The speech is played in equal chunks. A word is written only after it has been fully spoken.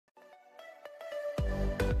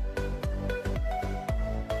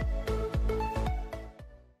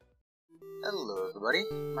Hello everybody,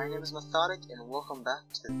 my name is Methodic and welcome back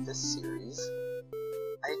to this series.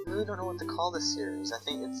 I really don't know what to call this series. I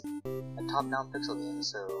think it's a top-down pixel game,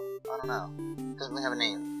 so I don't know. It doesn't really have a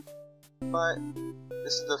name. But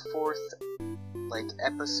this is the fourth,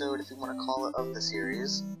 episode, if you want to call it, of the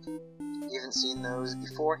series. If you haven't seen those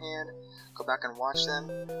beforehand, go back and watch them.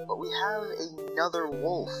 But we have another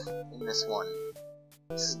wolf in this one.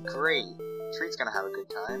 This is great. Treat's gonna have a good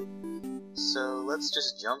time. So let's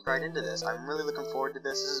just jump right into this. I'm really looking forward to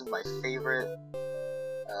this. This is my favorite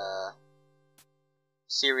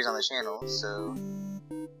series on the channel, so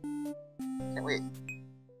can't wait.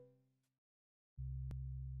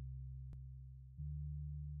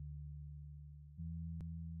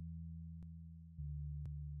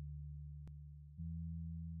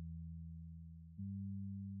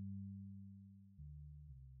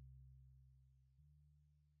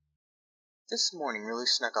 This morning really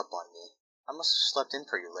snuck up on me. I must have slept in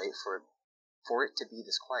pretty late for it to be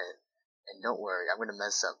this quiet. And don't worry, I'm gonna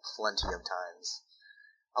mess up plenty of times.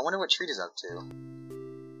 I wonder what Treat is up to.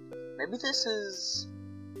 Maybe this is...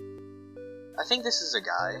 I think this is a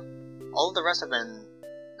guy. All of the rest have been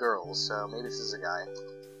girls, so maybe this is a guy.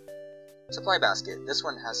 Supply basket. This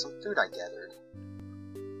one has some food I gathered.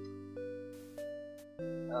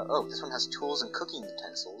 Oh, this one has tools and cooking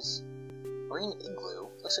utensils. We're in an igloo.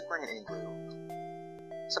 Looks like we're in an igloo.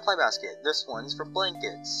 Supply basket. This one's for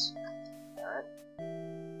blankets. Alright.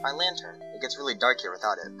 My lantern. It gets really dark here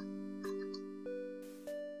without it.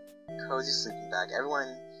 Cozy sleeping bag. Everyone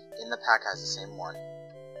in the pack has the same one.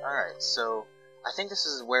 Alright, so I think this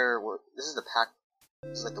is this is the pack.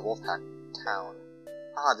 This is like the wolf pack town.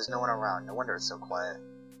 Ah, there's no one around. No wonder it's so quiet.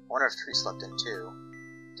 I wonder if Treat slept in too.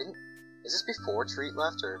 Is this before Treat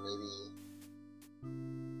left, or maybe...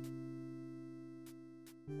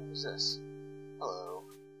 Who's this? Hello.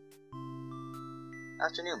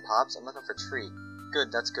 Afternoon, Pops. I'm looking for Treat.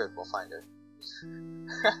 Good, that's good. We'll find her.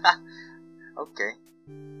 Okay.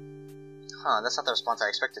 Huh, that's not the response I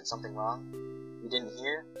expected. Something wrong? You didn't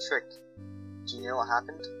hear? Trick. Do you know what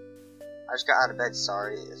happened? I just got out of bed,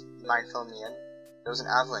 sorry. If you mind filling me in? There was an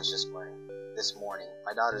avalanche this morning.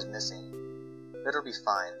 My daughter's missing. But it'll be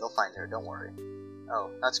fine. They'll find her, don't worry. Oh,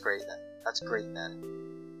 that's great then.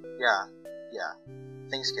 Yeah.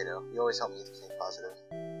 Thanks, kiddo. You always help me to think positive.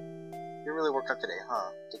 You're really worked up today,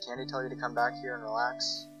 huh? Did Candy tell you to come back here and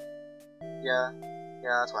relax? Yeah,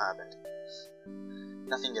 that's what happened.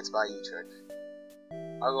 Nothing gets by you, Trick.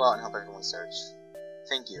 I'll go out and help everyone search.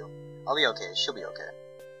 Thank you. I'll be okay. She'll be okay.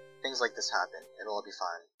 Things like this happen. It'll all be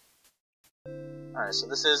fine. Alright, so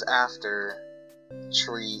this is after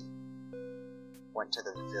Treat went to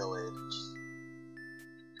the village.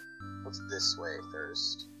 What's this way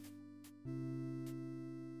first?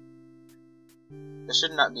 This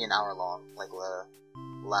should not be an hour long, like the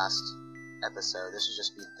last episode. This should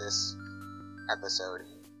just be this episode.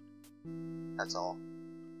 That's all.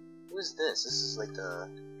 Who is this? This is like the...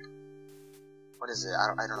 What is it?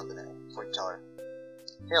 I don't know the name. Before you tell her.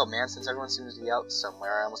 Hey, old man, since everyone seems to be out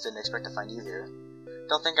somewhere, I almost didn't expect to find you here.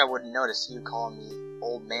 Don't think I wouldn't notice you calling me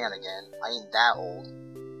old man again. I ain't that old.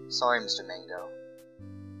 Sorry, Mr. Mango.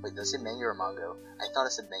 Wait, did I say mango or mango? I thought I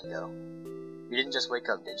said mango. You didn't just wake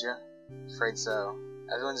up, did you? Afraid so.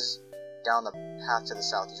 Everyone's down the path to the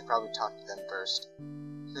south. You should probably talk to them first.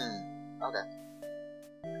 Okay.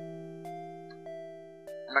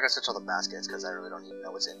 I'm not gonna search all the baskets because I really don't need to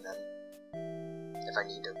know what's in them. If I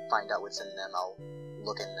need to find out what's in them, I'll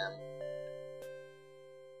look in them.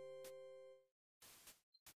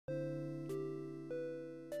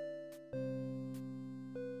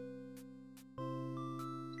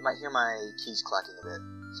 You might hear my keys clacking a bit,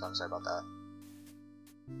 so I'm sorry about that.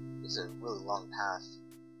 It's a really long path.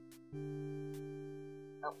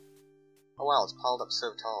 Oh wow, it's piled up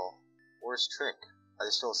so tall. Where's Trick? Are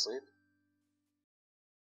they still asleep?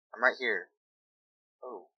 I'm right here.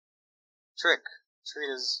 Oh. Trick! Treat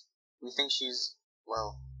is... We think she's...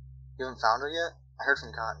 Well... You haven't found her yet? I heard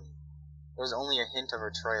from Cotton. There was only a hint of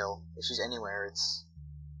her trail. If she's anywhere, it's...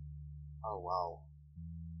 Oh wow.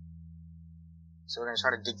 So we're gonna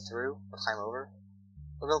try to dig through, or climb over?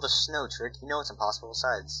 Look at all the snow, Trick. You know it's impossible.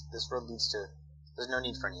 Besides, this road leads to... There's no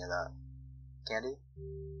need for any of that. Candy?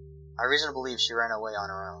 I have reason to believe she ran away on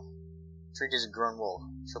her own. Treat is a grown wolf.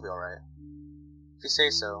 She'll be alright. If you say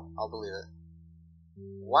so, I'll believe it.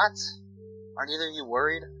 What? Aren't either of you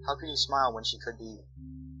worried? How could you smile when she could be...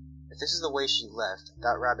 If this is the way she left,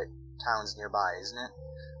 that rabbit town's nearby, isn't it?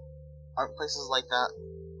 Aren't places like that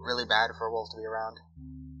really bad for a wolf to be around?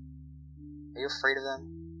 Are you afraid of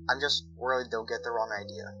them? I'm just worried they'll get the wrong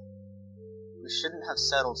idea. We shouldn't have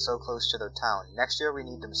settled so close to their town. Next year we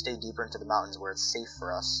need to stay deeper into the mountains where it's safe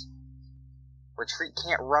for us. where Treat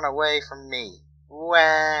can't run away from me.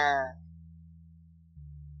 Wah!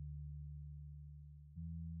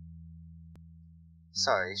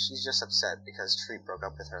 Sorry, she's just upset because Treat broke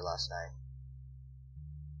up with her last night.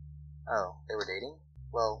 Oh, they were dating?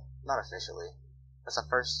 Well, not officially. That's the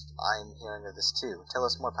first I'm hearing of this too. Tell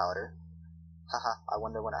us more, Powder. Haha, I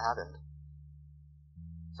wonder when it happened.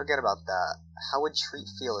 Forget about that. How would Treat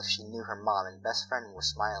feel if she knew her mom and best friend were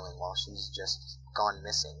smiling while she's just gone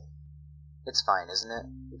missing? It's fine, isn't it?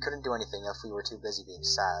 We couldn't do anything if we were too busy being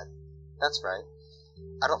sad. That's right.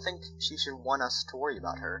 I don't think she should want us to worry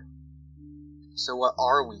about her. So what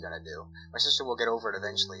are we gonna do? My sister will get over it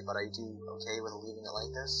eventually, but are you okay with leaving it like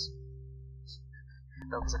this?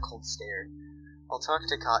 That was a cold stare. I'll talk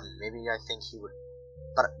to Cotton. Maybe I think he would...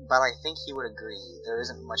 But I think he would agree. There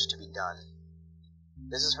isn't much to be done.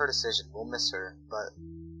 This is her decision. We'll miss her, but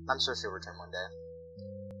I'm sure she'll return one day.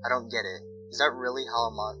 I don't get it. Is that really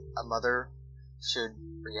how a mother should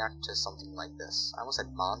react to something like this? I almost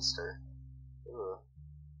said monster. Ugh.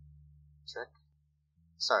 Trick?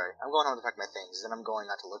 Sorry, I'm going home to pack my things, then I'm going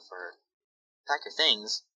out to look for her. Pack your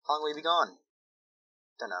things? How long will you be gone?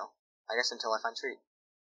 Dunno. I guess until I find Treat.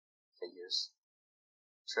 Figures.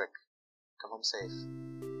 Trick. Come home safe.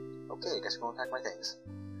 Okay, I guess I'm going to pack my things.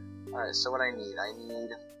 Alright, so what I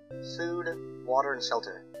need food, water, and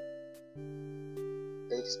shelter.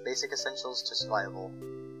 Basic essentials to survival.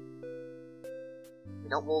 You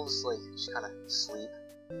know, wolves, like, just kind of sleep.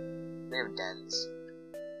 They have dens.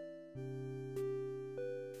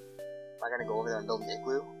 Am I gonna go over there and build an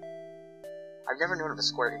igloo? I've never known of a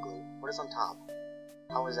square igloo. What is on top?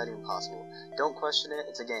 How is that even possible? Don't question it,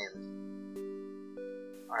 it's a game.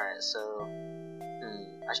 Alright, so...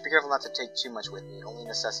 I should be careful not to take too much with me, only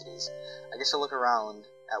necessities. I guess I'll look around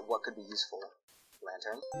at what could be useful.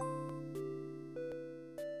 Lantern.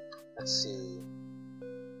 Let's see...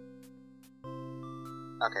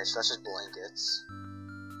 Okay, so that's just blankets.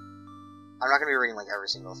 I'm not gonna be reading, like, every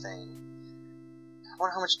single thing. I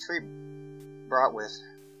wonder how much Treat brought with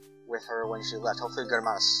her when she left. Hopefully a good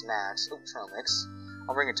amount of snacks. Oh, trail mix.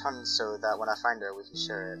 I'll bring a ton so that when I find her, we can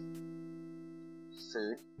share it.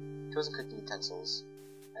 Food. Tools and cooking utensils.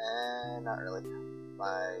 And not really.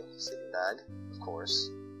 My sleeping bag, of course.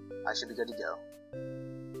 I should be good to go.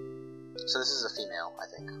 So this is a female, I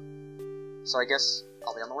think. So I guess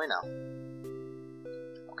I'll be on the way now.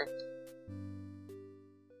 Okay.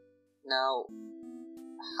 Now,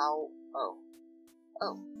 how...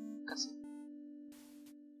 Oh, cutscene.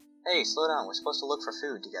 Hey, slow down. We're supposed to look for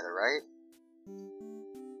food together, right?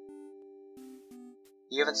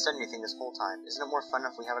 You haven't said anything this whole time. Isn't it more fun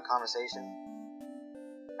if we have a conversation?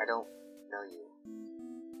 I don't know you.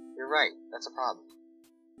 You're right. That's a problem.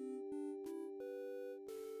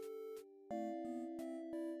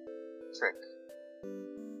 Trick.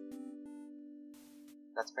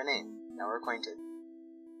 That's my name. Now we're acquainted.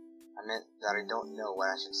 I meant that I don't know what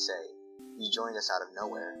I should say. You joined us out of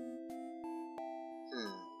nowhere.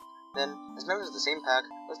 Then, as members of the same pack,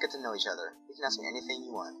 let's get to know each other. You can ask me anything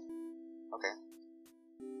you want. Okay.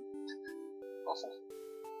 Awful.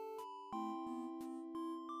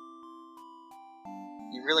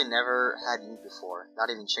 You really never had meat before, not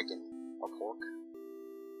even chicken. Or pork?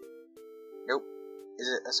 Nope. Is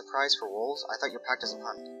it a surprise for wolves? I thought your pack doesn't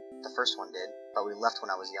hunt. The first one did, but we left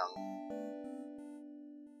when I was young.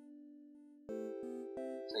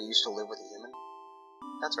 So you used to live with a human?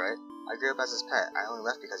 That's right. I grew up as his pet. I only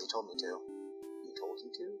left because he told me to. He told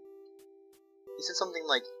you to? He said something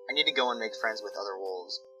like, I need to go and make friends with other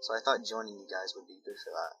wolves, so I thought joining you guys would be good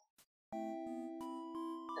for that.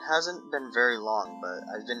 It hasn't been very long, but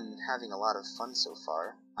I've been having a lot of fun so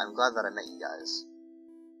far. I'm glad that I met you guys.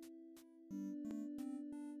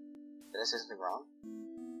 Did I say something wrong?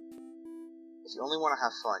 If you only want to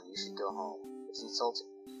have fun, you should go home. It's insulting.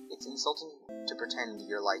 It's insulting to pretend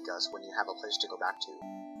you're like us when you have a place to go back to.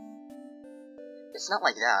 It's not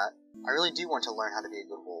like that. I really do want to learn how to be a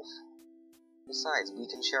good wolf. Besides, we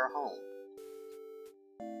can share a home.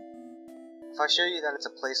 If I show you that it's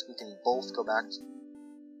a place we can both go back to...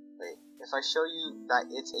 Wait. If I show you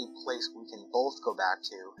that it's a place we can both go back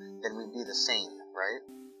to, then we'd be the same, right?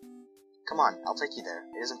 Come on, I'll take you there.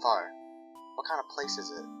 It isn't far. What kind of place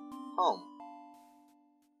is it? Home.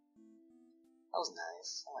 That was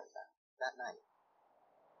nice. I like that. That night.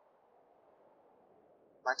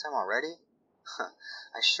 My time already? Huh.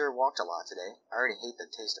 I sure walked a lot today. I already hate the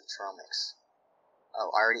taste of trail mix. Oh,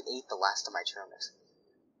 I already ate the last of my trail mix.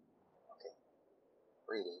 Okay.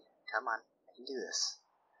 Reading. Come on. I can do this.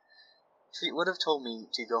 Treat would have told me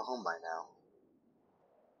to go home by now.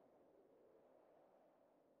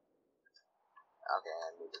 Okay,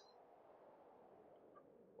 I'm moving.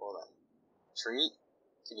 Hold on. Treat?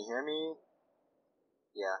 Can you hear me?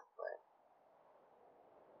 Yeah, right.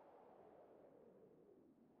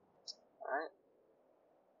 Alright.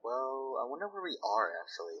 Well, I wonder where we are,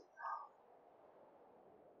 actually.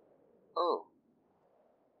 Oh.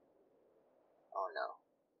 Oh no.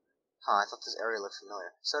 Huh, I thought this area looked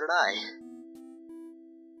familiar. So did I.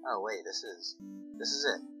 Oh wait, this is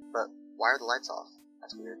it. But why are the lights off?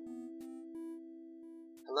 That's weird.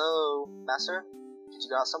 Hello, Master? Did you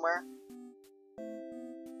go out somewhere?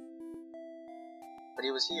 But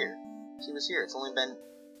he was here. He was here. It's only been...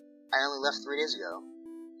 I only left 3 days ago.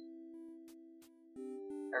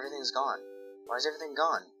 Everything's gone. Why is everything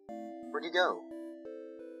gone? Where'd you go?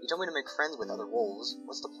 You told me to make friends with other wolves.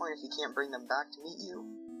 What's the point if you can't bring them back to meet you?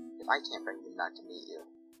 If I can't bring them back to meet you.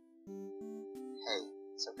 Hey,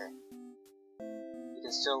 it's okay. You can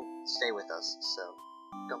still stay with us, so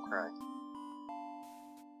don't cry.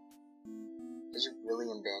 Did you really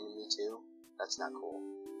abandon me too? That's not cool.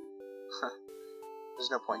 There's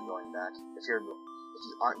no point in going back if you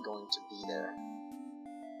aren't going to be there.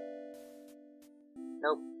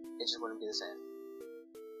 Nope, it just wouldn't be the same.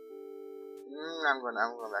 I'm going back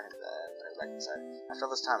into bed. Back inside. After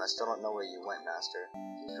all this time, I still don't know where you went, Master.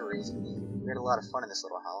 Thank you for raising me. We had a lot of fun in this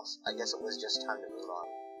little house. I guess it was just time to move on.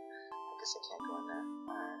 I guess I can't go in there.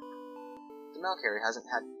 Alright. The mail carrier hasn't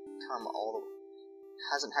had to come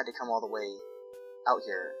all the way out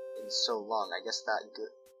here in so long. I guess that's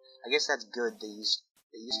good. They used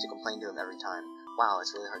to complain to him every time. Wow,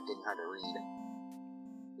 it's really getting hard to read.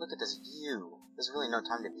 Look at this view. There's really no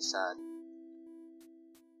time to be sad.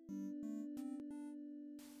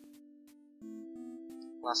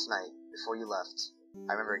 Last night, before you left,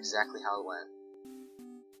 I remember exactly how it went.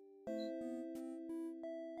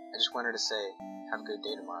 I just wanted to say, have a good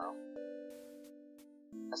day tomorrow.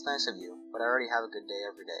 That's nice of you, but I already have a good day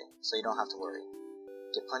every day, so you don't have to worry.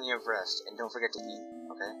 Get plenty of rest, and don't forget to eat,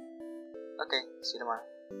 okay? Okay, see you tomorrow.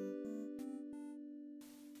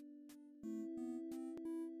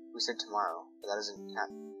 We said tomorrow, but that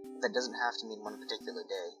doesn't have to mean one particular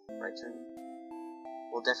day, right, Treat?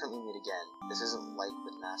 We'll definitely meet again. This isn't like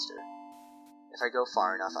with Master. If I go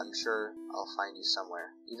far enough, I'm sure I'll find you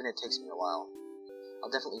somewhere, even if it takes me a while.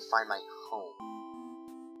 I'll definitely find my home.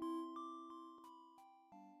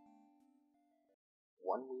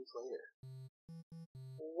 1 week later.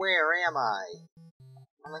 Where am I?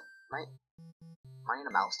 Am I in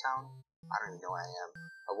a mouse town? I don't even know where I am.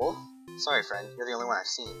 A wolf? Sorry, friend. You're the only one I've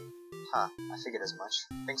seen. Huh, I figured as much.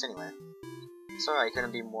 Thanks anyway. Sorry I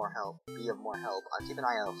couldn't be of more help. I'll keep an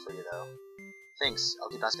eye out for you, though. Thanks. I'll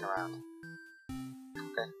keep asking around.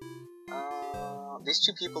 Okay. These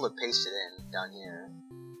 2 people have pasted in down here.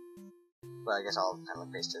 But I guess I'll kind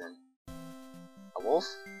of paste it in. A wolf?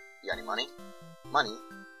 You got any money? Money?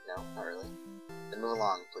 No, not really. Then move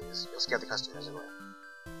along, please. You'll scare the customers away.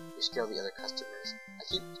 You scare the other customers. I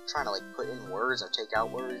keep trying to put in words or take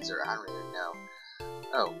out words, or I don't really know.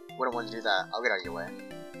 Oh, wouldn't want to do that. I'll get out of your way.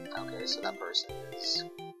 Okay, so that person is...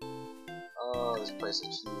 Oh, this place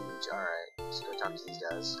is huge. Alright, let's go talk to these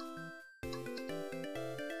guys.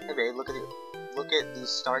 Hey babe, look at these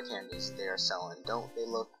star candies they are selling. Don't they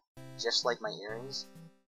look just like my earrings?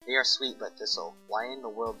 They are sweet but thistle. Why in the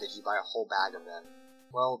world did you buy a whole bag of them?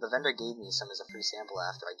 Well, the vendor gave me some as a free sample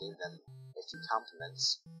after I gave them a few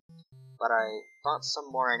compliments. But I bought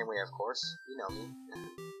some more anyway, of course. You know me.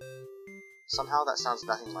 Somehow that sounds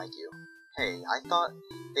nothing like you. Hey, I thought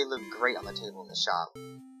they looked great on the table in the shop.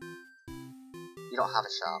 You don't have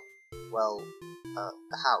a shop. Well,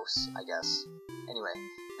 the house, I guess. Anyway,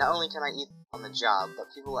 not only can I eat on the job,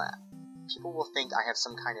 but people will think I have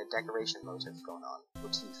some kind of decoration motif going on.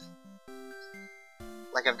 Motif.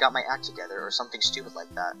 Like I've got my act together, or something stupid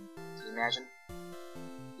like that. Can you imagine?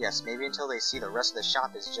 Yes, maybe until they see the rest of the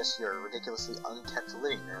shop is just your ridiculously unkept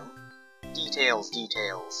living room. Details,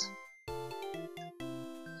 details.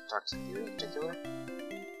 Talk to you in particular?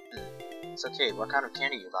 It's okay, what kind of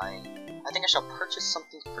candy are you buying? I think I shall purchase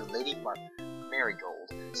something for Lady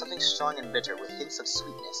Marigold. Something strong and bitter with hints of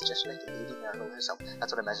sweetness, just like Lady Marigold herself.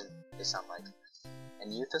 That's what I imagine they sound like.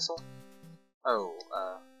 And you, Thistle? Oh,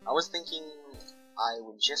 I was thinking I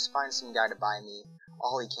would just find some guy to buy me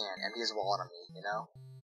all he can, empty his wallet on me, you know?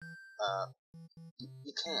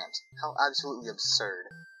 You can't. How absolutely absurd.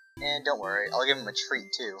 And don't worry, I'll give him a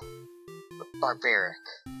treat too. But barbaric.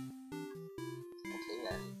 Okay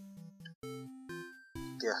then.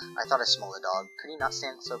 Ugh, I thought I smelled a dog. Could he not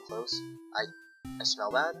stand so close? I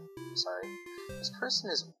smell bad? I'm sorry.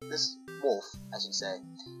 This wolf, I should say,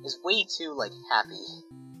 is way too, happy.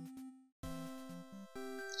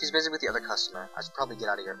 He's busy with the other customer. I should probably get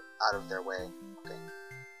out of their way. Okay.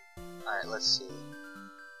 Alright, let's see.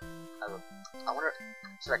 I wonder...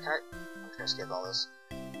 I'm just gonna skip all this.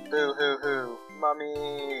 Boo hoo hoo!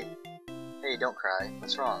 Mummy! Hey, don't cry.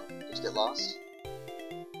 What's wrong? Did you get lost?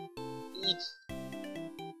 Eek!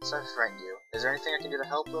 Sorry to frighten you. Is there anything I can do to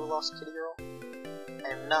help, little lost kitty girl? I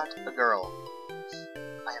am not a girl.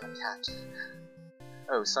 I am a cat.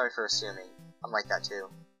 Oh, sorry for assuming. I'm like that too.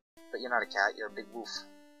 But you're not a cat, you're a big wolf.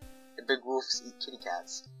 The big wolves eat kitty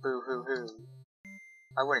cats. Boo hoo hoo.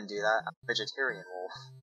 I wouldn't do that. I'm a vegetarian wolf.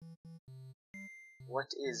 What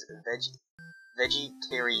is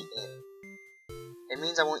vegetarian? It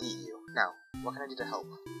means I won't eat you. Now, what can I do to help?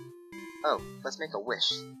 Oh, let's make a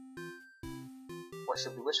wish. What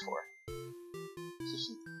should we wish for?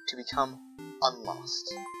 To become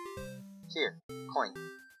unlost. Here, coin.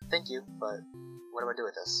 Thank you, but what do I do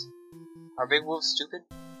with this? Are big wolves stupid?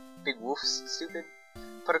 Big wolves stupid?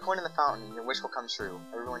 Put a coin in the fountain and your wish will come true.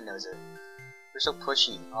 Everyone knows it. You're so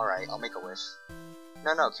pushy. Alright, I'll make a wish.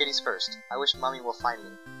 No, kitties first. I wish Mommy will find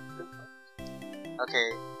me.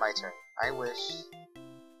 Okay, my turn. I wish...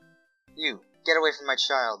 You! Get away from my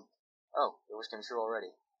child! Oh, your wish came true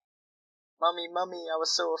already. Mommy, I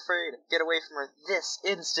was so afraid. Get away from her this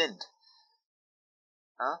instant!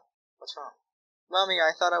 Huh? What's wrong? Mommy,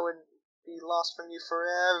 I thought I would be lost from you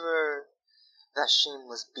forever. That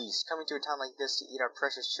shameless beast, coming to a town like this to eat our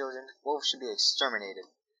precious children. Wolves should be exterminated.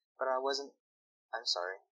 But I wasn't... I'm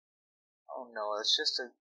sorry. Oh no, it's just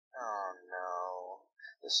a... Oh no.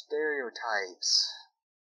 The stereotypes.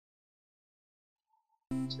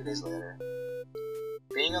 2 days later.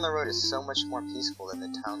 Being on the road is so much more peaceful than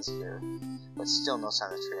the towns here, but still no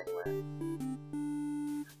sign of the tree anywhere.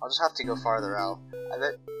 I'll just have to go farther out. I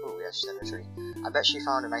bet... Ooh, yeah, she's in the tree. I bet she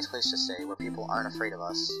found a nice place to stay, where people aren't afraid of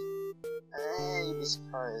us. You'd be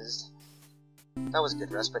surprised. That was a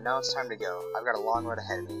good rest, but now it's time to go. I've got a long road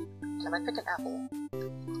ahead of me. Can I pick an apple?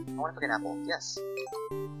 I want to pick an apple. Yes.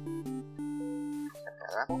 Can I pick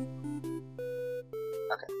another apple?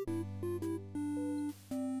 Okay.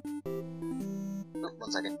 Oop,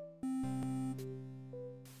 1 second.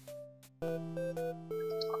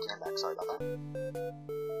 Okay, I'm back. Sorry about that.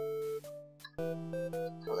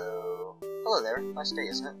 Hello. Hello there. Nice day,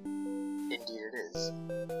 isn't it? Indeed it is.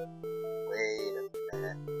 Wait a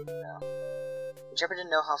minute. No. Did you ever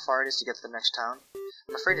didn't know how far it is to get to the next town?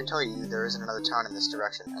 I'm afraid to tell you there isn't another town in this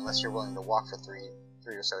direction, unless you're willing to walk for three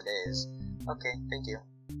or so days. Okay, thank you.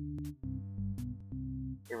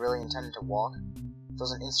 You're really intending to walk?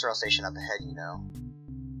 There's an Insta station up ahead, you know.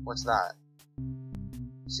 What's that?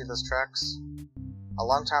 See those tracks? A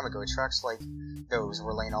long time ago, tracks like those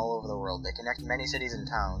were laying all over the world. They connect many cities and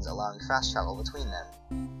towns, allowing fast travel between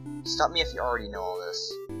them. Stop me if you already know all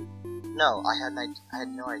this. No, I had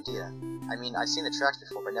no idea. I mean, I've seen the tracks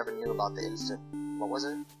before, but never knew about the what was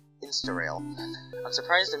it? Instarail. I'm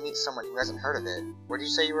surprised to meet someone who hasn't heard of it. Where did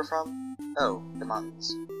you say you were from? Oh, the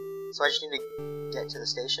mountains. So I just need to get to the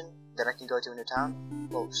station? Then I can go to a new town?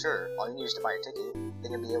 Well, sure. All you need is to buy a ticket.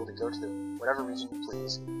 Then you'll be able to go to whatever region you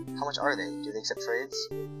please. How much are they? Do they accept trades?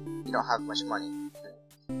 You don't have much money.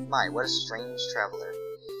 My, what a strange traveler.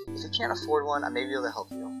 If you can't afford one, I may be able to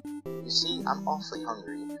help you. You see, I'm awfully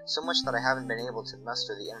hungry. So much that I haven't been able to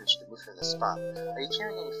muster the energy to move from this spot. Are you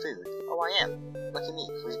carrying any food? Oh, I am. Lucky me.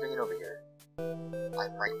 Please bring it over here.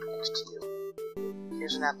 I'm right next to you.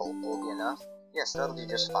 Here's an apple. Will it be enough? Yes, that'll do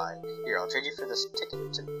just fine. Here, I'll trade you for this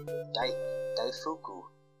ticket to Daifuku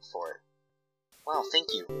for it. Wow,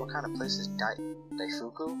 thank you. What kind of place is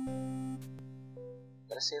Daifuku?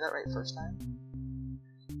 Did I say that right first time?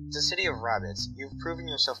 It's a city of rabbits. You've proven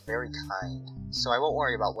yourself very kind, so I won't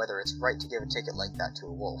worry about whether it's right to give a ticket like that to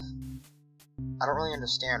a wolf. I don't really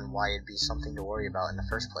understand why it'd be something to worry about in the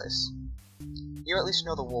first place. You at least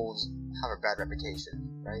know the wolves have a bad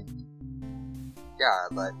reputation, right? Yeah,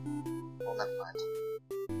 but... well, never mind.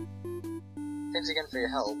 Thanks again for your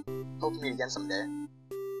help. Hope to meet again someday.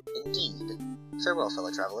 Indeed. Farewell,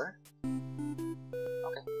 fellow traveler.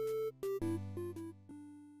 Okay.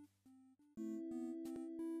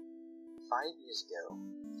 5 years ago.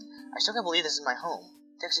 I still can't believe this is my home.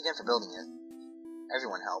 Thanks again for building it.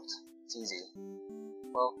 Everyone helped. It's easy.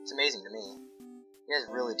 Well, it's amazing to me. You guys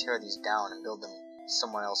really tear these down and build them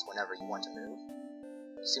somewhere else whenever you want to move.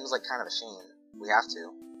 Seems like kind of a shame. We have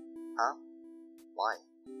to. Huh? Why?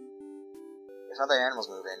 If other animals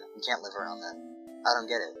move in, we can't live around them. I don't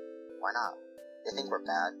get it. Why not? They think we're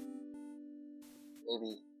bad.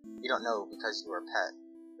 Maybe you don't know because you are a pet,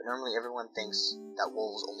 but normally everyone thinks that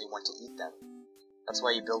wolves only want to eat them. That's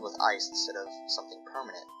why you build with ice instead of something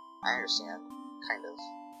permanent. I understand. Kind of.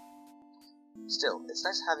 Still, it's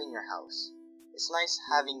nice having your house. It's nice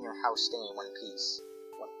having your house stay in one piece.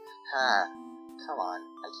 Come on,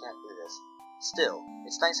 I can't do this. Still,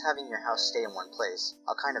 it's nice having your house stay in one place.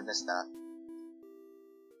 I'll kind of miss that.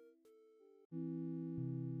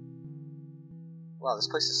 Wow, this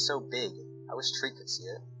place is so big. I wish Treat could see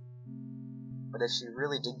it. But if she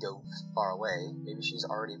really did go far away, maybe she's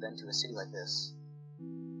already been to a city like this.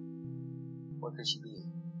 Where could she be?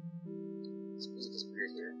 This music is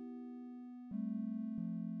weird here.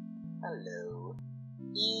 Hello.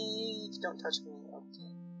 Eek, don't touch me.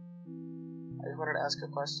 Okay. I just wanted to ask a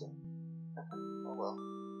question. Oh well.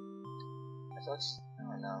 I feel like I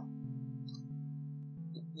don't know.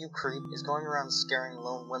 You creep, is going around scaring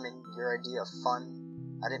lone women your idea of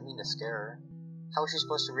fun? I didn't mean to scare her. How is she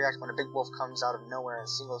supposed to react when a big wolf comes out of nowhere and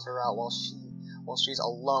singles her out while she's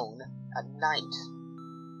alone at night?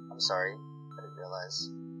 I'm sorry, I didn't realize.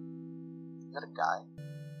 Is that a guy?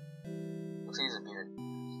 Looks like he has a beard.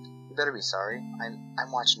 You better be sorry.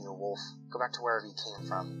 I'm watching you, wolf. Go back to wherever you came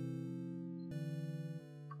from.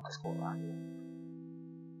 Let's go around here.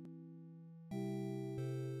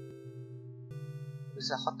 Is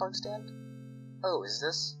this a hot dog stand? Oh, is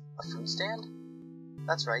this a food stand?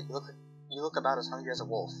 That's right, you look about as hungry as a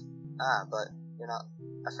wolf. Ah, but you're not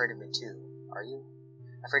afraid of me too, are you?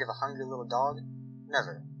 Afraid of a hungry little dog?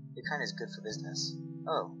 Never. Your kind is good for business.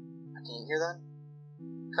 Oh, can you hear that?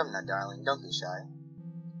 Come now, darling, don't be shy.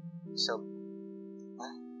 So,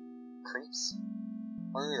 creeps?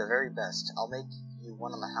 Only the very best. I'll make you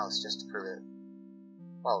one on the house just to prove it.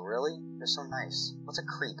 Well, really? You're so nice. What's a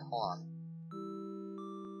creep? Hold on.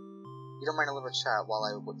 You don't mind a little chat while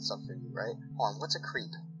I whip this up for you, right? Hold on, what's a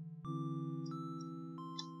creep?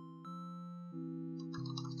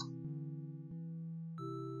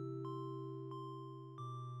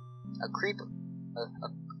 A crepe,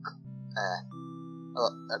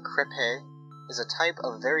 a crepe is a type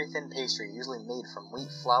of very thin pastry usually made from wheat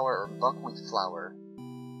flour or buckwheat flour.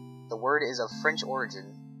 The word is of French origin,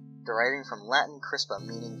 deriving from Latin crispa,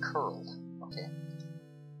 meaning curled. Okay,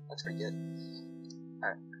 that's pretty good.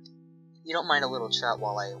 Alright. You don't mind a little chat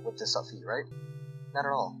while I whip this up for you, right? Not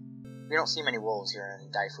at all. We don't see many wolves here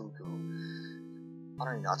in Daifuku. I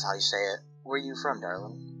don't even know how you say it. Where are you from,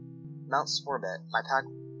 darling? Mount Sorbet. My pack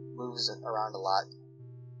moves around a lot,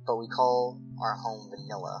 but we call our home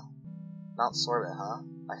Vanilla. Mount Sorbet, huh?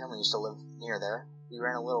 My family used to live near there. We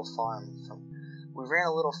ran a little farm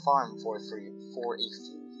for a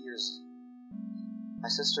few years. My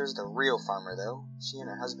sister's the real farmer, though. She and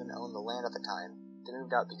her husband owned the land at the time. They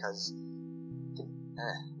moved out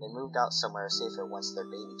they moved out somewhere safer once their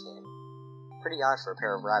baby came. Pretty odd for a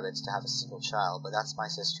pair of rabbits to have a single child, but that's my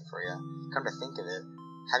sister for you. Come to think of it,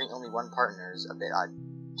 having only one partner is a bit odd,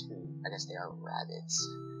 too. I guess they are rabbits.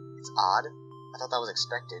 It's odd? I thought that was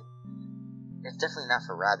expected. It's definitely not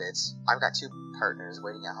for rabbits. I've got 2 partners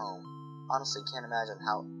waiting at home. Honestly, can't imagine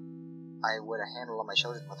how I would have handled all my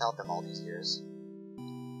children without them all these years.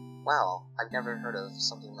 Wow, I've never heard of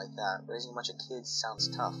something like that. Raising a bunch of kids sounds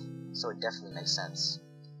tough, so it definitely makes sense.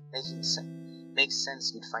 Makes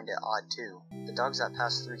sense you'd find it odd too. The dogs that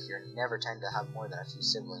pass through here never tend to have more than a few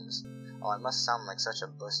siblings. Oh, I must sound like such a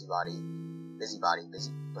busybody. I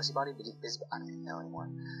don't even know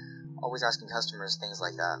anymore. Always asking customers things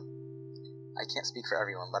like that. I can't speak for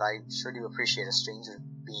everyone, but I sure do appreciate a stranger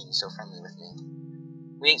being so friendly with me.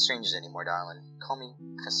 We ain't strangers anymore, darling. Call me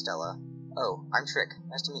Costella. Oh, I'm Trick.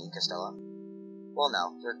 Nice to meet you, Costella. Well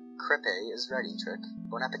now, your crepe is ready, Trick.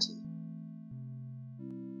 Bon appetit.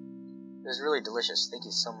 It was really delicious. Thank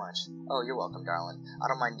you so much. Oh, you're welcome, darling. I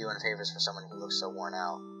don't mind doing favors for someone who looks so worn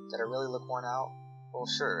out. Did I really look worn out? Well,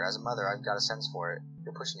 sure. As a mother, I've got a sense for it.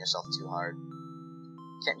 You're pushing yourself too hard.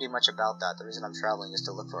 Can't do much about that. The reason I'm traveling is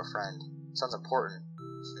to look for a friend. Sounds important.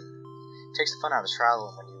 It takes the fun out of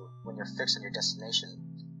traveling when you're fixed on your destination.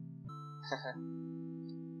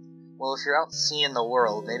 Well, if you're out seeing the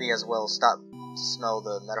world, maybe as well stop to smell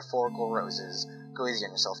the metaphorical roses. Go easy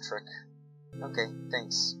on yourself, Trick. Okay,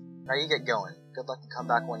 thanks. Now you get going. Good luck and come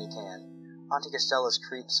back when you can. Auntie Costella's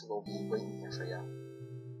creeps will be waiting here for you.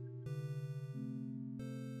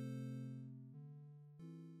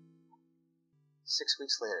 Six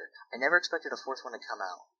weeks later. I never expected a 4th one to come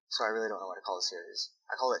out, so I really don't know what to call the series.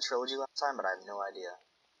 I called it Trilogy last time, but I have no idea.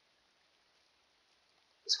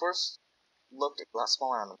 This forest looked a lot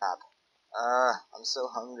smaller on the map. I'm so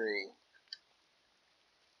hungry.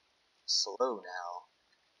 Slow now.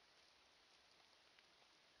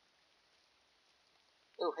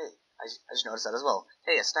 Oh, hey, I just noticed that as well.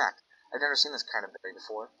 Hey, a snack. I've never seen this kind of berry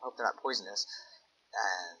before. I hope they're not poisonous.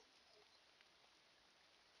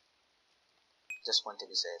 Just one to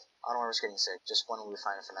be safe. I don't want to risk getting sick. Just one will be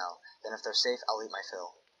fine for now. Then if they're safe, I'll eat my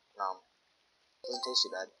fill. Doesn't taste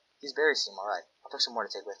too bad. These berries seem alright. I'll pick some more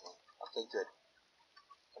to take with me. Okay, good.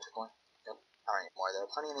 One. Yep. Not anymore. There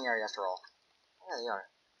are plenty in the area after all. Yeah, they are.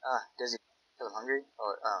 Dizzy. Feel I'm hungry?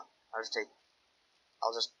 Or, I'll just take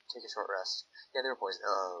a short rest. Yeah, they were poisonous.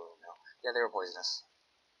 Oh, no. Yeah, they were poisonous.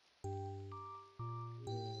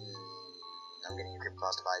 I'm getting a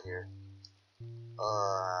creepypasta vibe here.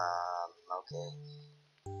 Okay.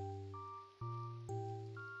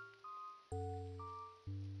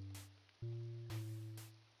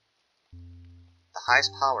 The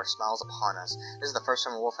highest power smiles upon us. This is the first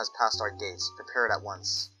time a wolf has passed our gates. Prepare it at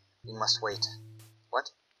once. We must wait.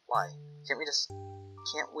 What? Why? Can't we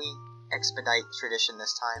expedite tradition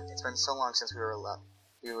this time? It's been so long since we were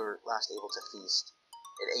last able to feast.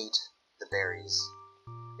 It ate the berries.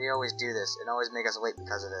 They always do this and always make us wait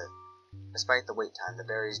because of it. Despite the wait time, the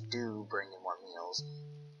berries do bring in more meals.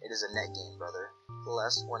 It is a net gain, brother. The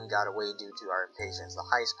last one got away due to our impatience. The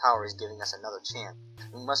highest power is giving us another chance.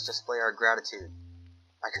 We must display our gratitude.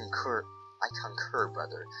 I concur,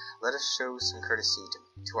 brother. Let us show some courtesy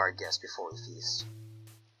to our guests before we feast.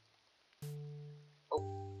 Oh,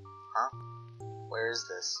 huh? Where is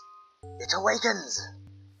this? It awakens!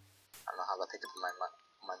 I don't know how that picked up in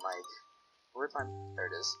my mic. Where'd my... There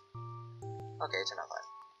it is. Okay, turn out live.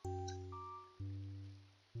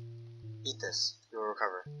 Eat this. You will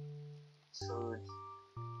recover. Food.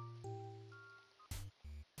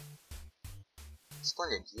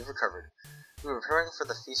 Splendid, you've recovered. We are preparing for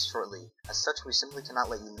the feast shortly. As such, we simply cannot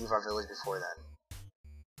let you leave our village before then.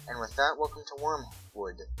 And with that, welcome to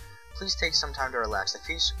Wormwood. Please take some time to relax. The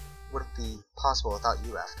feast wouldn't be possible without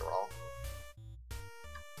you, after all.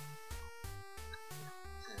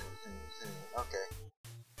 Okay.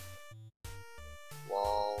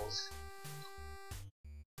 Walls.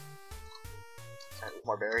 Can I eat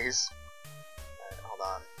more berries? Alright, hold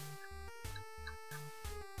on.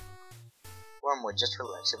 Wormwood, just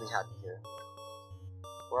relax. You'll be happy here.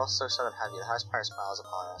 We're all so excited to have you. The highest power smiles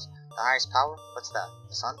upon us. The highest power? What's that?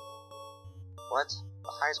 The sun? What?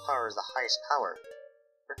 The highest power is the highest power.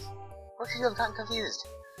 Where could you have gotten confused?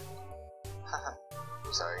 Haha.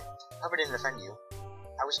 I'm sorry. I hope I didn't offend you.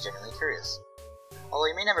 I was genuinely curious. Although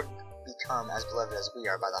you may never become as beloved as we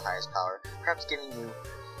are by the highest power, perhaps giving you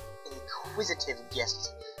inquisitive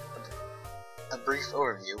guests a brief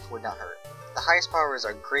overview would not hurt. The highest power is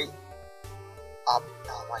our great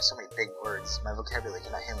why so many big words? My vocabulary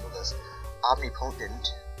cannot handle this.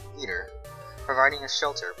 Omnipotent leader, providing a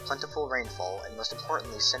shelter, plentiful rainfall, and most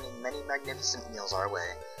importantly, sending many magnificent meals our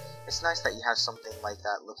way. It's nice that you have something like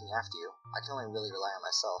that looking after you. I can only really rely on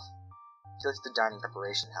myself. Go to the dining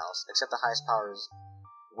preparation house. Accept the highest powers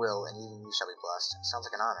will, and even you shall be blessed. Sounds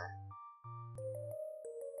like an honor.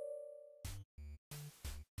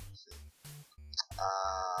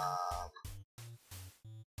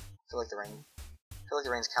 Feel like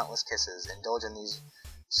the rain's countless kisses. Indulge in these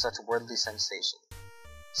such worldly sensations,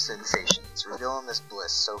 revealing this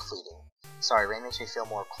bliss so fleeting. Sorry, rain makes me feel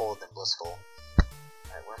more cold than blissful.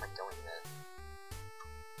 Alright, where am I going then?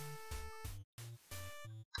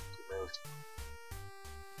 You moved.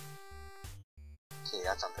 Okay,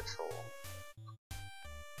 that's on patrol.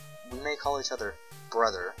 We may call each other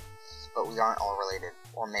brother, but we aren't all related,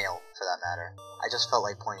 or male, for that matter. I just felt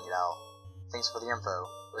like pointing it out. Thanks for the info.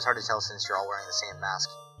 It was hard to tell since you're all wearing the same mask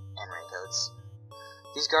and raincoats.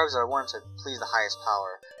 These garbs are worn to please the highest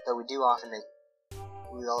power, though we do often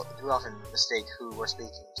mistake who we're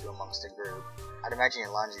speaking to amongst the group. I'd imagine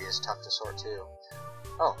your laundry is tough to sort too.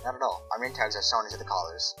 Oh, not at all. Our name tags are sewn into the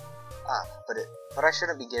collars. But I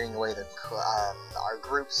shouldn't be giving away our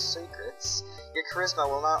group's secrets. Your charisma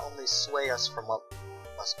will not only sway us from what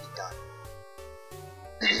must be done.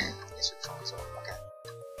 Yes, you're so okay.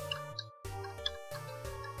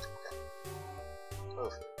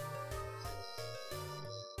 Move.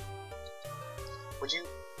 Would you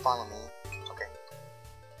follow me? Okay.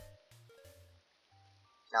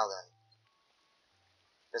 Now then.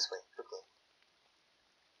 This way, quickly.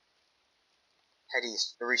 Head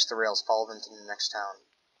east. You'll reach the rails, follow them to the next town.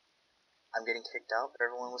 I'm getting kicked out, but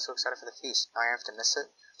everyone was so excited for the feast. Now I have to miss it?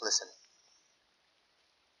 Listen.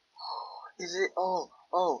 Is it? Oh,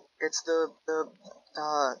 it's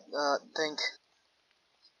think.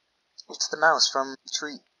 It's the mouse from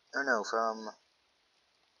Tree, or no, from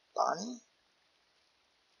Bonnie?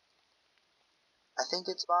 I think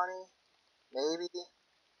it's Bonnie. Maybe.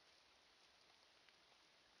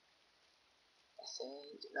 I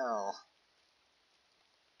think, no.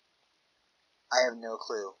 I have no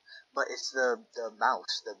clue. But it's the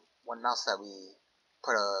mouse, the one mouse that we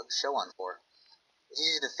put a show on for. It's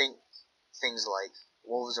easy to think things like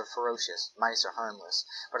wolves are ferocious, mice are harmless,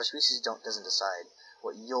 but our species doesn't decide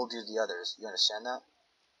what you'll do to the others. You understand that?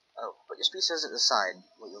 Oh, but your species doesn't decide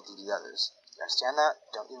what you'll do to the others. You understand that,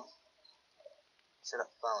 don't you? Shut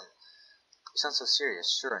up, phone. You sound so serious.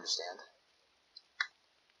 Sure, understand.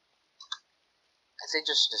 I think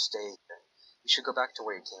just to stay here. You should go back to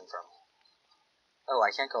where you came from. Oh,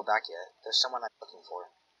 I can't go back yet. There's someone I'm looking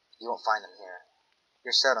for. You won't find them here.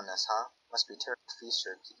 You're set on this, huh? Must be a terrible feast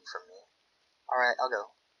you're keeping from me. Alright, I'll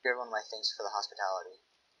go. Give everyone my thanks for the hospitality.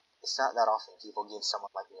 It's not that often people give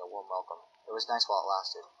someone like me a warm welcome. It was nice while it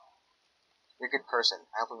lasted. You're a good person.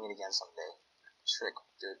 I hope we meet again someday. Trick,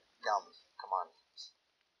 dude. Gum. Come on.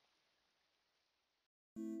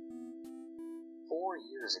 4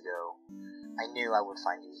 years ago, I knew I would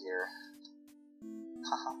find you here.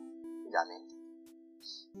 Haha, you got me.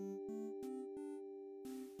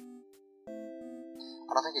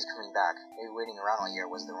 I don't think he's coming back. Maybe waiting around all year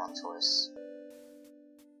was the wrong choice.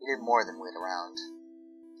 He did more than wait around.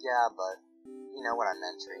 Yeah, but you know what I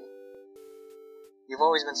meant, Tree. You've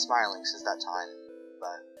always been smiling since that time,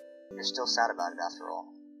 but you're still sad about it after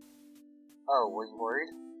all. Oh, were you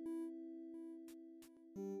worried?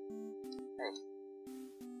 Hey.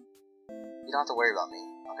 You don't have to worry about me,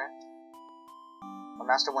 okay? My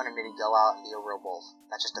master wanted me to go out and be a real wolf,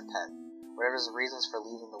 not just a pet. Whatever his reasons for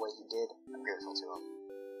leaving the way he did, I'm grateful to him.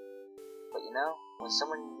 But you know, when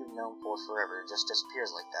someone you've known for forever just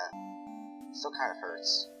disappears like that, it still kind of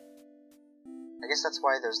hurts. I guess that's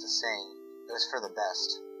why there's the saying, it was for the best.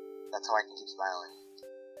 That's how I can keep smiling.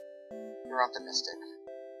 You're optimistic.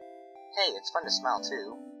 Hey, it's fun to smile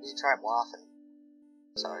too. You should try it more often.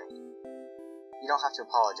 Sorry. You don't have to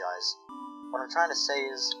apologize. What I'm trying to say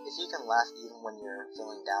is, if you can laugh even when you're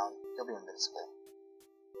feeling down, you'll be invincible.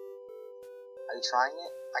 Are you trying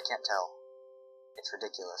it? I can't tell. It's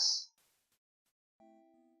ridiculous.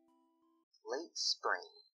 Late spring.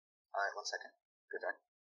 Alright, 1 second. Be back.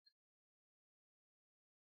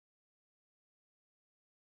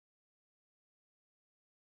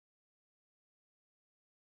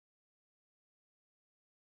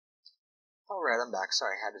 Alright, I'm back.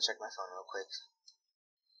 Sorry, I had to check my phone real quick.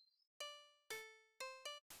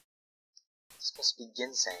 It's supposed to be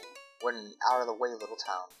Ginseng. What an out-of-the-way little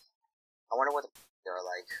town. I wonder what the they're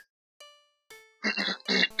like.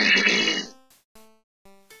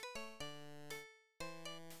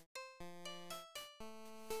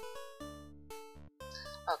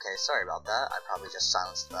 Okay, sorry about that. I probably just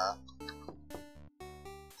silenced that.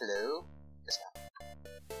 Hello? Yes, ma'am.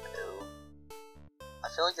 Hello? I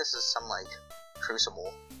feel like this is some, like,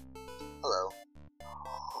 crucible. Hello.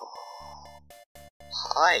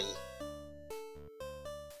 Hi!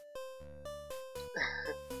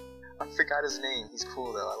 I forgot his name. He's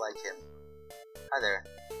cool though, I like him. Hi there.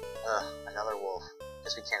 Another wolf.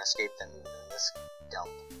 Guess we can't escape them even in this dump.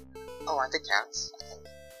 Oh, aren't they cats? I think.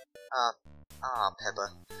 Peppa.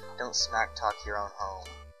 Don't smack talk your own home.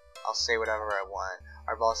 I'll say whatever I want.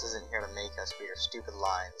 Our boss isn't here to make us read her stupid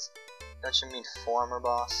lines. Don't you mean former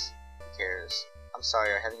boss? Who cares? I'm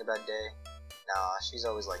sorry, are you having a bad day? Nah, she's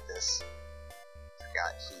always like this.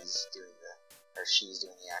 Forgot she's doing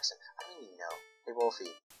the accent. I mean, you know. Hey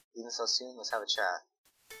Wolfie, even so soon, let's have a chat.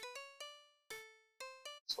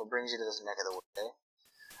 So what brings you to this neck of the woods, eh?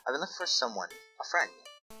 I've been looking for someone. A friend.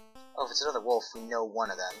 Oh, if it's another wolf, we know one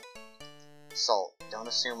of them. Salt, don't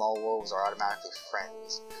assume all wolves are automatically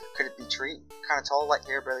friends. Could it be Tree? Kinda tall, light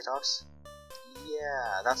hair, barely talks?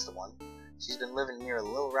 Yeah, that's the one. She's been living near a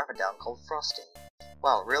little rapid down called Frosting.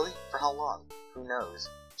 Wow, really? For how long? Who knows?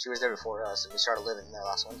 She was there before us, and we started living there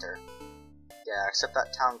last winter. Yeah, except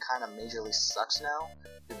that town kinda majorly sucks now.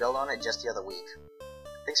 We built on it just the other week.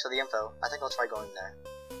 Thanks for the info. I think I'll try going there.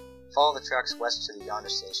 Follow the tracks west to the yonder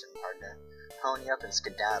station, partner. Pony up and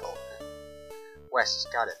skedaddle.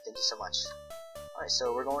 West, got it. Thank you so much. Alright,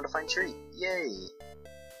 so we're going to find Tree. Yay!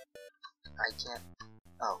 I can't...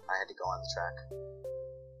 Oh, I had to go on the track.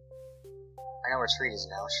 I know where Tree is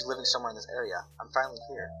now. She's living somewhere in this area. I'm finally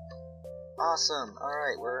here. Awesome!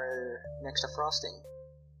 Alright, we're next to Frosting.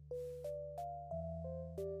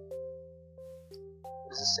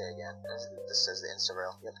 What does this say again? This says the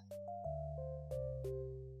Insta-rail. Yep.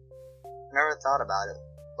 I never thought about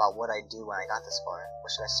what I'd do when I got this far.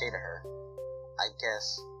 What should I say to her? I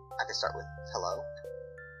guess I could start with hello.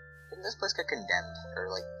 Didn't this place get condemned or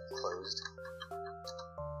like closed?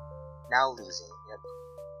 Now leasing. Yep.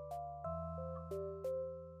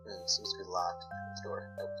 Seems to be locked. The door.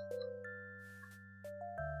 Nope.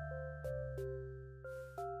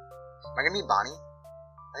 Am I gonna meet Bonnie?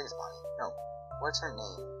 I think it's Bonnie. No. What's her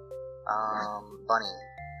name? Bunny.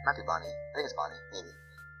 Might be Bonnie. I think it's Bonnie. Maybe.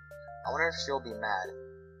 I wonder if she'll be mad.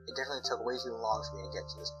 It definitely took way too long for me to get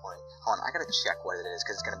to this point. Hold on, I gotta check what it is,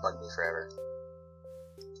 because it's gonna bug me forever.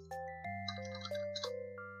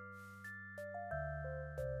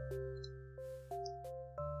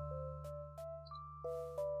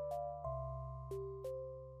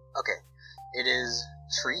 Okay, it is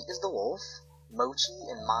Treat is the wolf, Mochi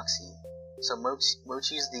and Moxie. So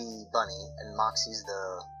Mochi's the bunny, and Moxie's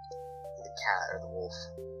the cat or the wolf.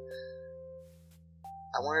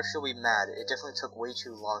 I wonder if she'll be mad. It definitely took way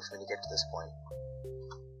too long for me to get to this point.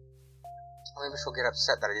 Maybe she'll get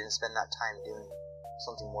upset that I didn't spend that time doing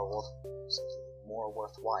something more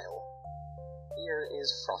worthwhile. Here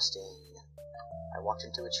is frosting. I walked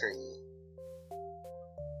into a tree.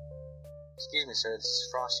 Excuse me, sir, this is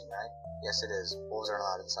frosting, right? Yes, it is. Wolves are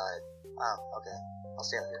allowed inside. Oh, okay. I'll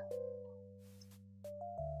stay out here.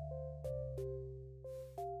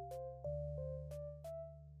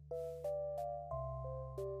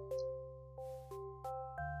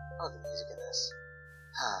 Oh, the music in this.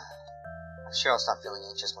 I'm sure I'll stop feeling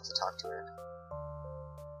anxious once I talk to her.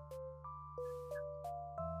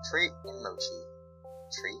 Treat and Mochi.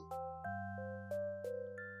 Treat?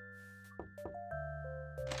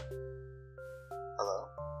 Hello?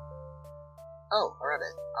 Oh, a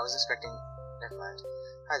rabbit. I was expecting... Never mind.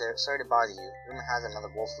 Hi there, sorry to bother you. Rumor has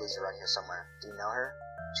another wolf lives around here somewhere. Do you know her?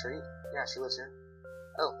 Treat? Yeah, she lives here.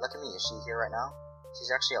 Oh, lucky me. Is she here right now?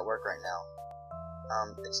 She's actually at work right now.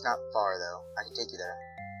 It's not far though. I can take you there.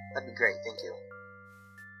 That'd be great, thank you.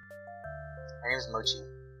 My name is Mochi.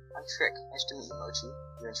 I'm Trick. Nice to meet you, Mochi.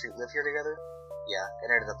 You and Treat live here together? Yeah, it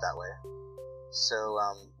ended up that way. So,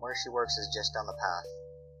 where she works is just down the path.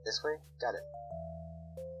 This way? Got it.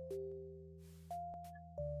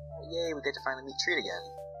 Oh, yay, we get to finally meet Treat again.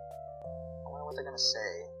 I wonder what they're gonna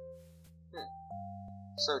say.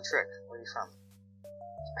 So, Trick, where are you from?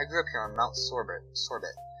 I grew up here on Mount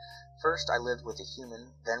Sorbet. First, I lived with a human,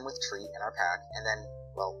 then with Treat and our pack, and then,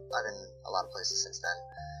 well, I've been a lot of places since then.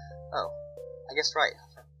 Oh, I guessed right.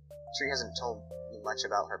 Treat hasn't told me much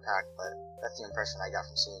about her pack, but that's the impression I got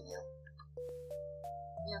from seeing you.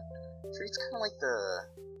 Yeah, Treat's kind of like the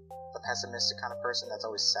pessimistic kind of person that's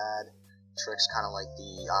always sad. Trick's kind of like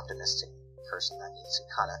the optimistic person that needs to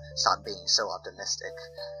kind of stop being so optimistic.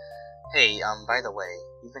 Hey, by the way,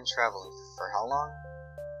 you've been traveling for how long?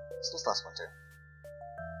 Since last winter.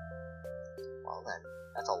 Well then,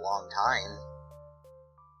 that's a long time.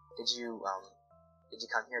 Did you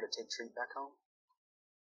come here to take Treat back home?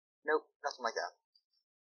 Nope, nothing like that.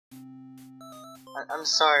 I'm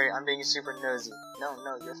sorry, I'm being super nosy. No,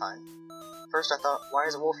 you're fine. First I thought, why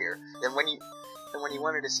is a wolf here? Then when you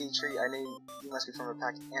wanted to see Treat, I knew you must be from her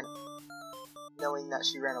pack, and knowing that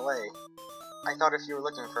she ran away, I thought if you were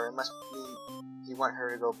looking for her, it must mean you want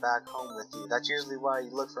her to go back home with you. That's usually why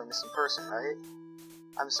you look for a missing person, right?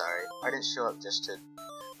 I'm sorry, I didn't show up just to...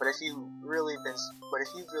 But if you've really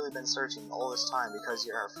been searching all this time because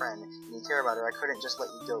you're her friend and you care about her, I couldn't just let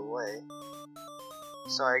you go away.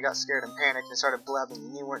 So I got scared and panicked and started blabbing,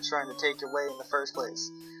 and you weren't trying to take her away in the first place.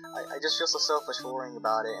 I just feel so selfish for worrying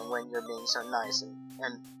about it, and when you're being so nice, and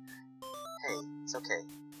hey, it's okay.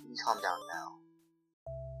 You can calm down now.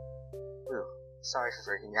 Ooh, sorry for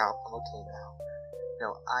freaking out. I'm okay now.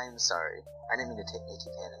 No, I'm sorry. I didn't mean to make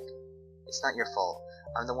you panic. It's not your fault.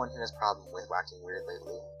 I'm the one who has problem with acting weird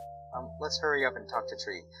lately. Let's hurry up and talk to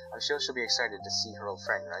Treat. I'm sure she'll be excited to see her old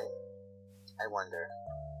friend, right? I wonder.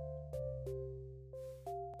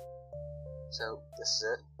 So, this is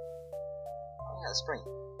it? Oh yeah, spring.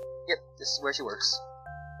 Yep, this is where she works.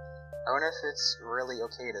 I wonder if it's really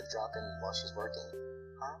okay to drop in while she's working.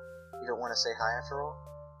 Huh? You don't want to say hi after all?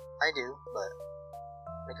 I do, but...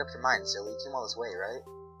 Make up your mind, silly. You came all this way, right?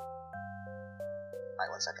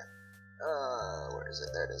 Alright, 1 second. Where is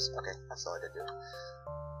it? There it is. Okay, that's all I did do.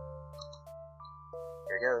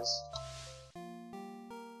 Here it goes.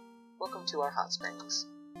 Welcome to our hot springs.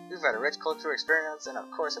 We've had a rich cultural experience and,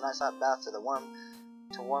 of course, a nice hot bath to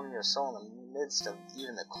warm your soul in the midst of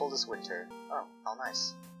even the coldest winter. Oh, how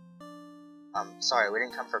nice. Sorry, we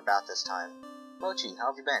didn't come for a bath this time. Mochi, how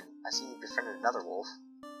have you been? I see you befriended another wolf.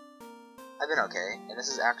 I've been okay, and this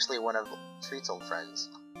is actually one of Treat's old friends.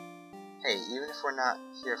 Hey, even if we're not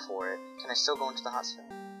here for it, can I still go into the hot spring?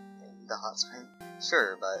 The hot spring?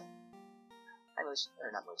 Sure, but... Hi, Mochi.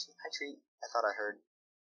 Or not Mochi. Hi, Treat. I thought I heard...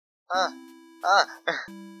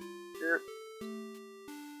 You're...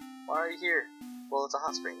 Why are you here? Well, it's a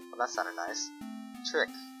hot spring. Well, that sounded nice. Trick.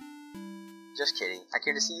 Just kidding. I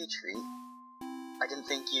came to see you, Treat. I didn't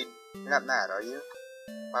think you'd... You're not mad, are you?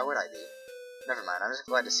 Why would I be? Never mind, I'm just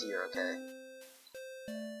glad to see you're okay.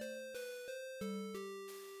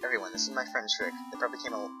 Everyone, this is my friend Trick. They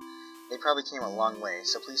probably came a long way,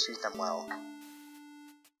 so please treat them well.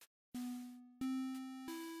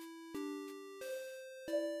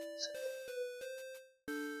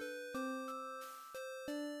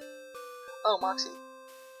 Oh, Moxie.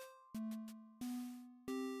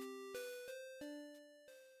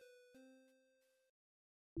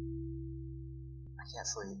 can't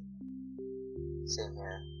sleep. Same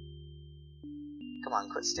here. Come on,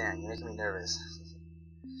 quit staring. You're making me nervous.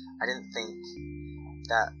 I didn't think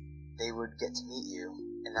that they would get to meet you,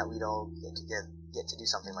 and that we'd all get to do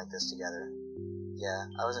something like this together. Yeah,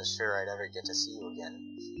 I wasn't sure I'd ever get to see you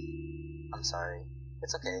again. I'm sorry.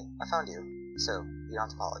 It's okay. I found you, so you don't have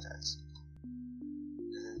to apologize.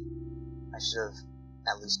 I should have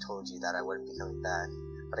at least told you that I wouldn't be coming back,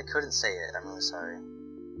 but I couldn't say it. I'm really sorry.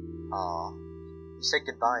 Aw. You said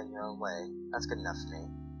goodbye in your own way. That's good enough for me.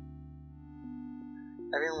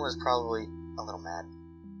 Everyone was probably a little mad.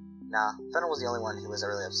 Nah, Fennel was the only one who was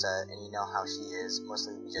really upset, and you know how she is.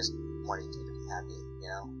 Mostly we just wanted you to be happy, you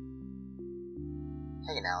know?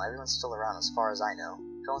 Hey now, everyone's still around as far as I know.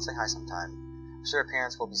 Go and say hi sometime. I'm sure your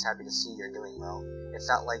parents will be happy to see you're doing well. It's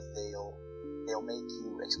not like they'll make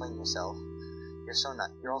you explain yourself.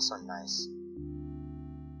 You're all so nice.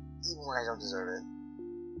 Even when I don't deserve it.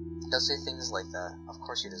 Don't say things like that. Of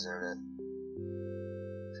course you deserve it.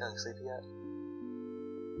 Feeling sleepy yet?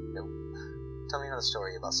 Nope. Tell me another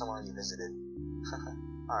story about someone you visited.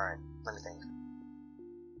 Alright, let me think.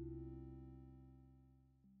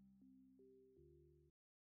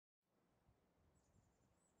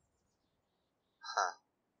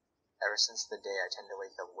 Ever since the day I tend to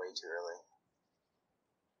wake up way too early.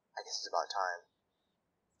 I guess it's about time.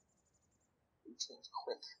 Routine's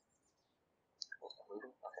quick. Moving?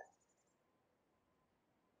 Okay.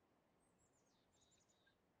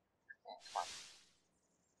 Yeah, come on.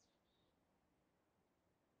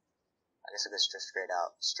 I guess if it's just straight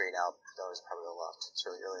out, the door is probably locked. It's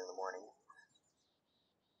really early in the morning.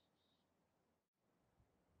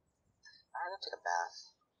 I'm gonna take a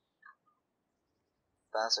bath.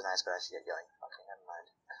 Baths are nice, but I should get going. Okay, never mind.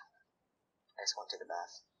 I just want to take a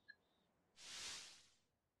bath.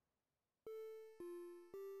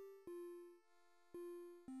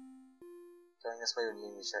 Going this way would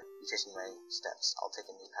mean retracing my steps. I'll take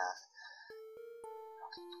a new path.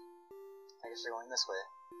 Okay. I guess we're going this way.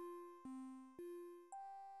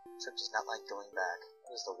 Trick does not like going back.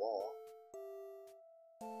 There's the wall.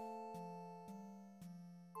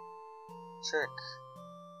 Trick.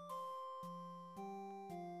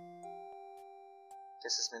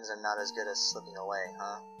 Guess this means I'm not as good as slipping away,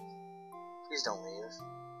 huh? Please don't leave.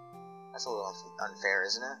 That's a little unfair,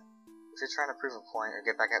 isn't it? If you're trying to prove a point or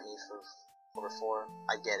get back at me for before,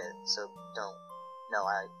 I get it, so don't. No,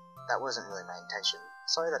 that wasn't really my intention.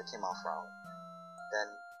 Sorry that it came off wrong. Then,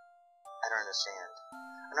 I don't understand.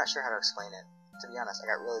 I'm not sure how to explain it. To be honest,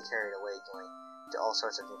 I got really carried away going to all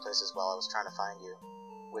sorts of new places while I was trying to find you,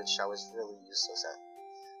 which I was really useless at.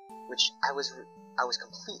 Which I was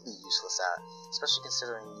completely useless at, especially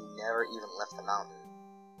considering you never even left the mountain.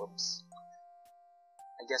 Whoops.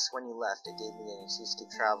 I guess when you left, it gave me an excuse to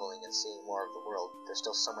keep traveling and seeing more of the world. There's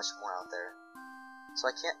still so much more out there. So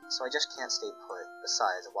I just can't stay put.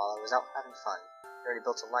 Besides, while I was out having fun, I already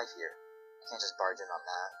built a life here. I can't just barge in on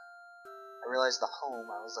that. I realized the home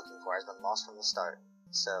I was looking for has been lost from the start,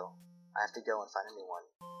 so I have to go and find a new one.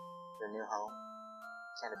 Your new home?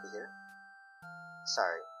 Can't it be here?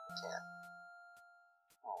 Sorry, I can't.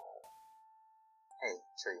 Oh. Hey,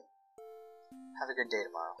 Tree. Have a good day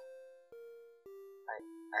tomorrow.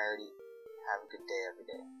 I already have a good day every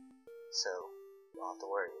day, so you don't have to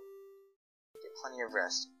worry. Get plenty of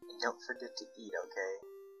rest, and don't forget to eat, okay?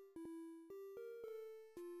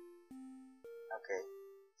 Okay,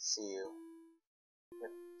 see you.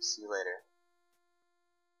 Yep, see you later.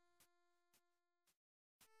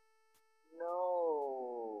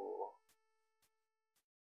 No.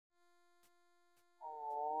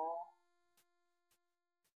 Aww.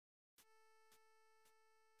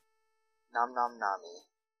 Nom nom nami.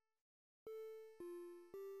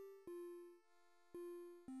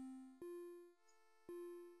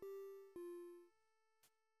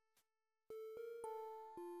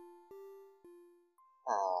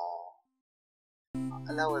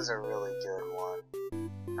 And that was a really good one.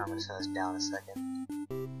 I'm gonna turn this down a second,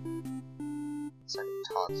 so I can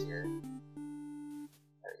talk here.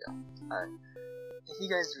 There we go. Alright. If you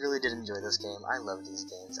guys really did enjoy this game, I love these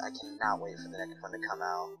games. I cannot wait for the next one to come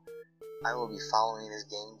out. I will be following this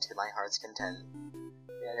game to my heart's content.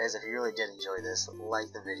 Yeah guys, if you really did enjoy this,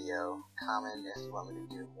 like the video, comment if you want me to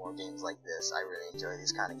do more games like this. I really enjoy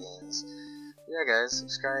these kind of games. Yeah guys,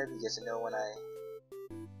 subscribe, you get to know when I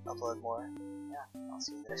upload more. Yeah, I'll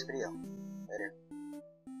see you in the next video. Later.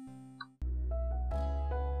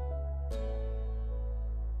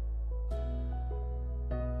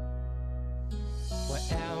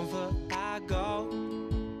 Wherever I go,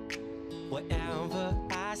 wherever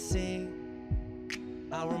I see,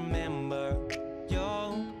 I'll remember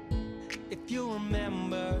you. If you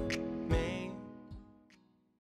remember